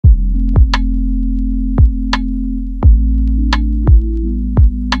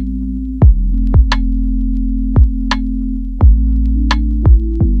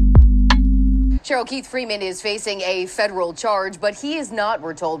Tomorrow, Keith Freeman is facing a federal charge, but he is not,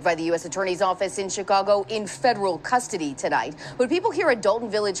 we're told, by the U.S. Attorney's Office in Chicago in federal custody tonight. But people here at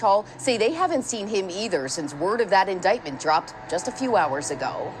Dalton Village Hall say they haven't seen him either since word of that indictment dropped just a few hours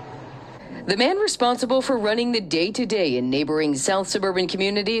ago. The man responsible for running the day-to-day in neighboring South suburban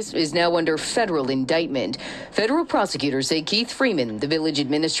communities is now under federal indictment. Federal prosecutors say Keith Freeman, the village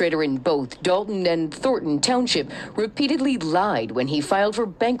administrator in both Dalton and Thornton Township, repeatedly lied when he filed for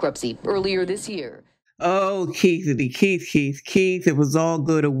bankruptcy earlier this year. Oh, Keith, it was all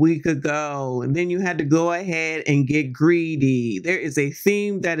good a week ago. And then you had to go ahead and get greedy. There is a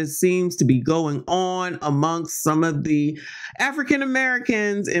theme that seems to be going on amongst some of the African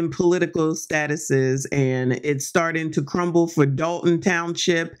Americans in political statuses, and it's starting to crumble for Dalton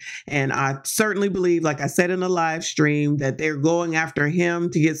Township. And I certainly believe, like I said in the live stream, that they're going after him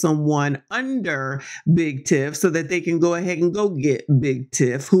to get someone under Big Tiff so that they can go ahead and go get Big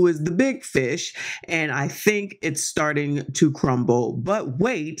Tiff, who is the big fish. And I think it's starting to crumble. But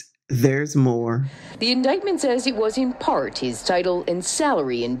wait, there's more. The indictment says it was in part his title and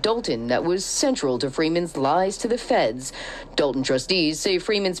salary in Dalton that was central to Freeman's lies to the feds. Dalton trustees say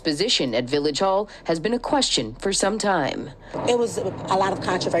Freeman's position at Village Hall has been a question for some time. It was a lot of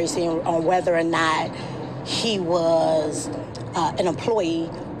controversy on whether or not he was an employee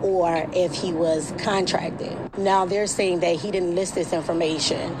or if he was contracted. Now they're saying that he didn't list this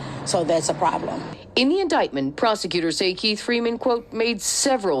information, so that's a problem. In the indictment, prosecutors say Keith Freeman, quote, made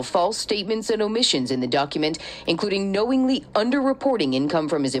several false statements and omissions in the document, including knowingly underreporting income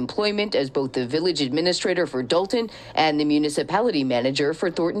from his employment as both the village administrator for Dalton and the municipality manager for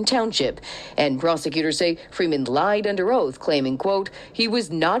Thornton Township. And prosecutors say Freeman lied under oath, claiming, quote, he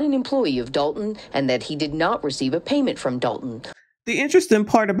was not an employee of Dalton and that he did not receive a payment from Dalton. The interesting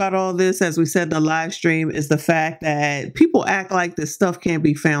part about all this, as we said in the live stream, is the fact that people act like this stuff can't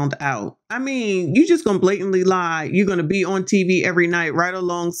be found out. I mean, you just gonna blatantly lie. You're gonna be on TV every night right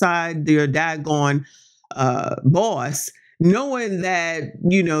alongside your daggone boss, knowing that,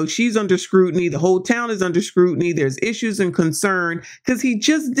 you know, she's under scrutiny, the whole town is under scrutiny, there's issues and concern, because he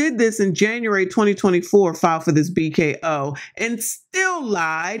just did this in January 2024, filed for this BKO, and still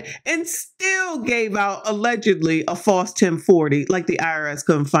lied, and still gave out, allegedly, a false 1040, like the IRS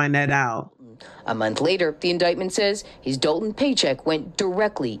couldn't find that out. A month later, the indictment says his Dalton paycheck went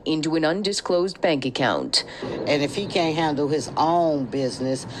directly into an undisclosed bank account. And if he can't handle his own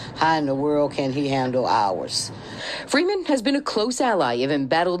business, how in the world can he handle ours? Freeman has been a close ally of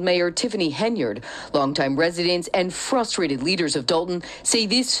embattled Mayor Tiffany Henyard. Longtime residents and frustrated leaders of Dalton say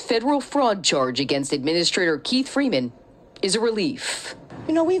this federal fraud charge against Administrator Keith Freeman is a relief.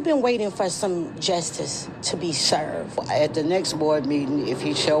 You know, we've been waiting for some justice to be served. At the next board meeting, if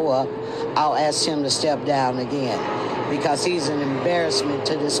he show up, I'll ask him to step down again because he's an embarrassment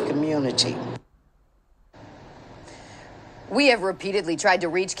to this community. We have repeatedly tried to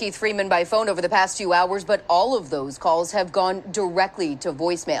reach Keith Freeman by phone over the past few hours, but all of those calls have gone directly to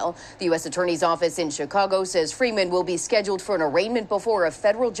voicemail. The U.S. Attorney's Office in Chicago says Freeman will be scheduled for an arraignment before a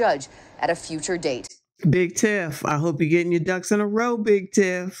federal judge at a future date. Big Tiff, I hope you're getting your ducks in a row, Big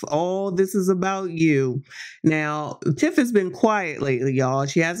Tiff. All this is about you. Now, Tiff has been quiet lately, y'all.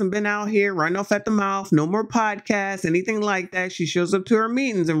 She hasn't been out here running off at the mouth. No more podcasts, anything like that. She shows up to her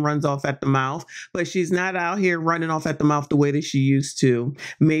meetings and runs off at the mouth, but she's not out here running off at the mouth the way that she used to.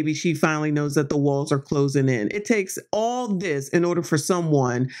 Maybe she finally knows that the walls are closing in. It takes all this in order for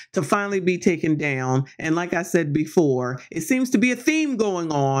someone to finally be taken down. And like I said before, it seems to be a theme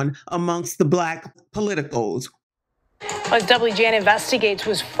going on amongst the Black politicals. As WGN Investigates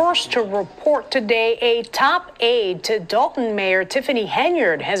was first to report today, a top aide to Dalton Mayor Tiffany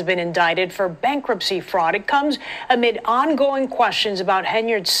Henyard has been indicted for bankruptcy fraud. It comes amid ongoing questions about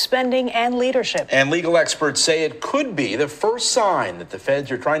Henyard's spending and leadership. And legal experts say it could be the first sign that the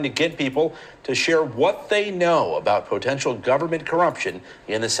feds are trying to get people to share what they know about potential government corruption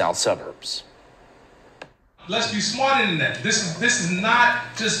in the South suburbs. Let's be smarter than that. This is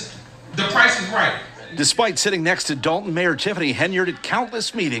not just the price is right. Despite sitting next to Dalton Mayor Tiffany Henyard at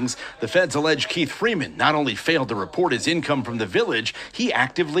countless meetings, the feds allege Keith Freeman not only failed to report his income from the village, he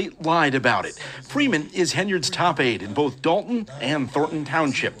actively lied about it. Freeman is Henyard's top aide in both Dalton and Thornton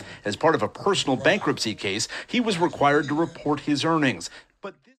Township. As part of a personal bankruptcy case, he was required to report his earnings.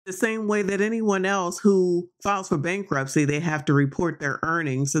 But the same way that anyone else who files for bankruptcy, they have to report their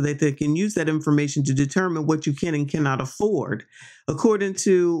earnings so that they can use that information to determine what you can and cannot afford. according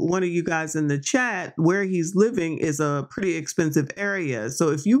to one of you guys in the chat, where he's living is a pretty expensive area. So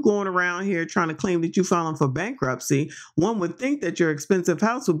if you're going around here trying to claim that you're filing for bankruptcy, one would think that your expensive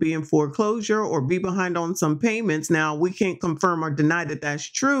house would be in foreclosure or be behind on some payments. Now, we can't confirm or deny that that's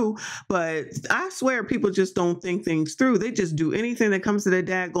true, but I swear people just don't think things through. They just do anything that comes to their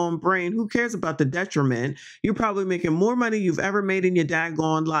daggone brain. Who cares about the detriment? You're probably making more money you've ever made in your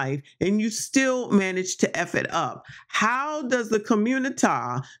daggone life, and you still manage to F it up. How does the community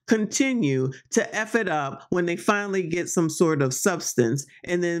continue to F it up when they finally get some sort of substance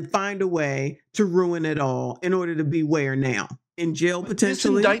and then find a way to ruin it all in order to be where now? In jail,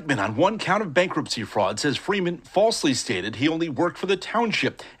 potentially? This indictment on one count of bankruptcy fraud says Freeman falsely stated he only worked for the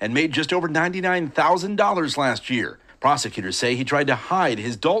township and made just over $99,000 last year. Prosecutors say he tried to hide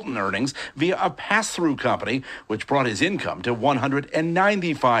his Dalton earnings via a pass-through company, which brought his income to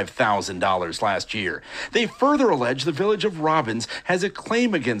 $195,000 last year. They further allege the village of Robbins has a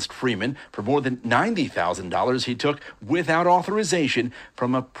claim against Freeman for more than $90,000 he took without authorization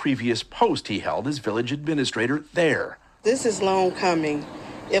from a previous post he held as village administrator there. This is long coming.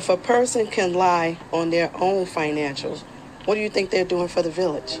 If a person can lie on their own financials, what do you think they're doing for the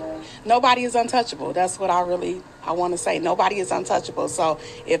village? Nobody is untouchable. That's what I want to say. Nobody is untouchable. So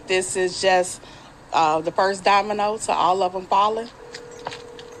if this is just the first domino to all of them falling,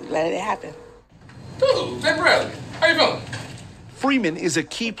 let it happen. Dude, Jay Bradley, how you feeling? Freeman is a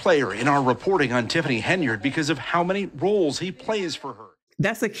key player in our reporting on Tiffany Henyard because of how many roles he plays for her.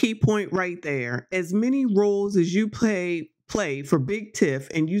 That's a key point right there. As many roles as you play for Big Tiff,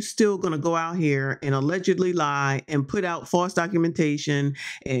 and you still going to go out here and allegedly lie and put out false documentation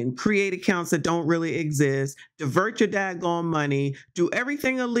and create accounts that don't really exist, divert your daggone money, do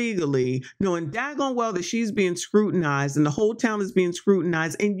everything illegally, knowing daggone well that she's being scrutinized and the whole town is being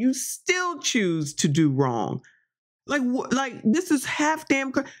scrutinized, and you still choose to do wrong. Like this is half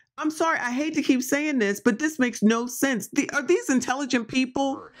damn. I'm sorry, I hate to keep saying this, but this makes no sense. Are these intelligent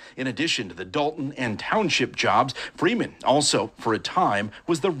people? In addition to the Dalton and Township jobs, Freeman also, for a time,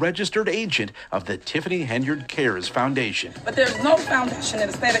 was the registered agent of the Tiffany Henyard Cares Foundation. But there's no foundation in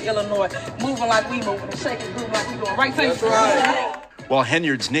the state of Illinois moving like we moving and shaking, moving like we doing. Right? That's right. While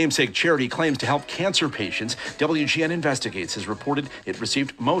Henyard's namesake charity claims to help cancer patients, WGN Investigates has reported it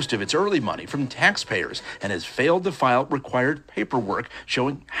received most of its early money from taxpayers and has failed to file required paperwork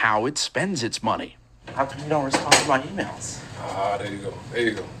showing how it spends its money. How come you don't respond to my emails? There you go. There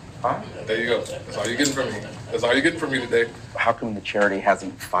you go. Huh? There you go. That's all you're getting from me. That's all you're getting from me today. How come the charity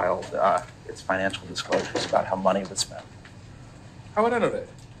hasn't filed its financial disclosures about how money was spent? How would I know that?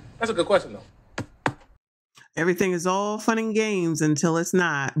 That's a good question, though. Everything is all fun and games until it's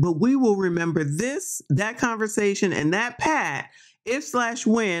not. But we will remember that conversation, and that pat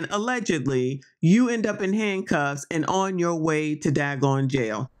if/when allegedly you end up in handcuffs and on your way to daggone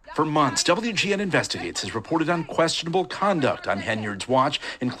jail. For months, WGN Investigates has reported on questionable conduct on Henyard's watch,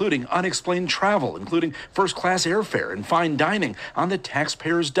 including unexplained travel, including first-class airfare and fine dining on the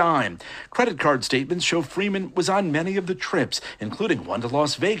taxpayer's dime. Credit card statements show Freeman was on many of the trips, including one to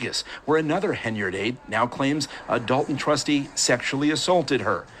Las Vegas, where another Henyard aide now claims a Dalton trustee sexually assaulted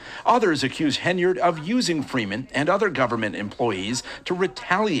her. Others accuse Henyard of using Freeman and other government employees to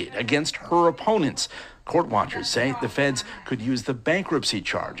retaliate against her opponents. Court watchers say the feds could use the bankruptcy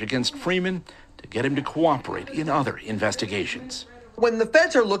charge against Freeman to get him to cooperate in other investigations. When the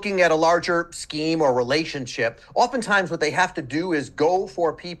feds are looking at a larger scheme or relationship, oftentimes what they have to do is go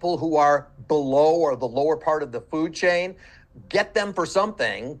for people who are below or the lower part of the food chain, get them for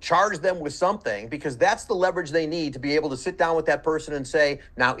something, charge them with something, because that's the leverage they need to be able to sit down with that person and say,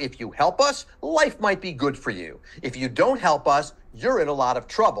 now, if you help us, life might be good for you. If you don't help us, you're in a lot of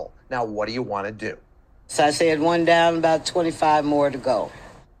trouble. Now, what do you want to do? So I said one down, about 25 more to go.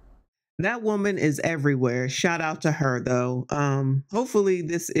 That woman is everywhere. Shout out to her, though. Hopefully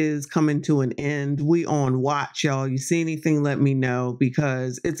this is coming to an end. We on watch, y'all. You see anything, let me know,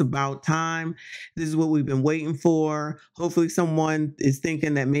 because it's about time. This is what we've been waiting for. Hopefully someone is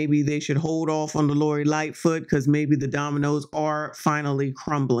thinking that maybe they should hold off on the Lori Lightfoot because maybe the dominoes are finally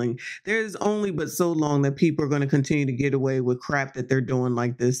crumbling. There's only but so long that people are going to continue to get away with crap that they're doing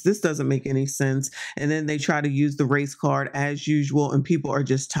like this. This doesn't make any sense. And then they try to use the race card as usual, and people are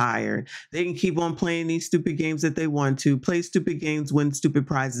just tired. They can keep on playing these stupid games that they want to, play stupid games, win stupid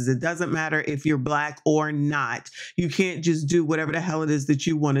prizes. It doesn't matter if you're black or not. You can't just do whatever the hell it is that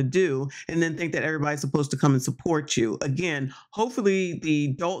you want to do and then think that everybody's supposed to come and support you. Again, hopefully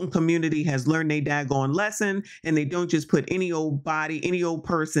the Dalton community has learned a daggone lesson and they don't just put any old body, any old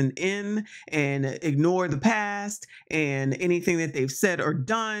person in and ignore the past and anything that they've said or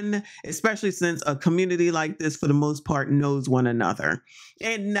done, especially since a community like this, for the most part, knows one another.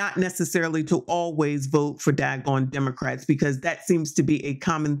 And not necessarily to always vote for daggone Democrats, because that seems to be a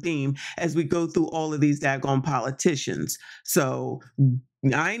common theme as we go through all of these daggone politicians. So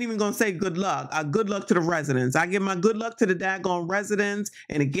I ain't even going to say good luck. Good luck to the residents. I give my good luck to the daggone residents.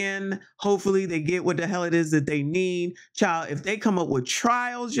 And again, hopefully they get what the hell it is that they need. Child, if they come up with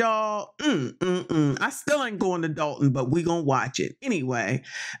trials, y'all, I still ain't going to Dalton, but we going to watch it. Anyway,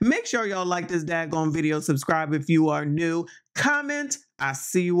 make sure y'all like this daggone video. Subscribe if you are new. Comment. I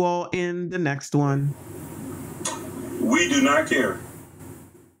see you all in the next one. We do not care.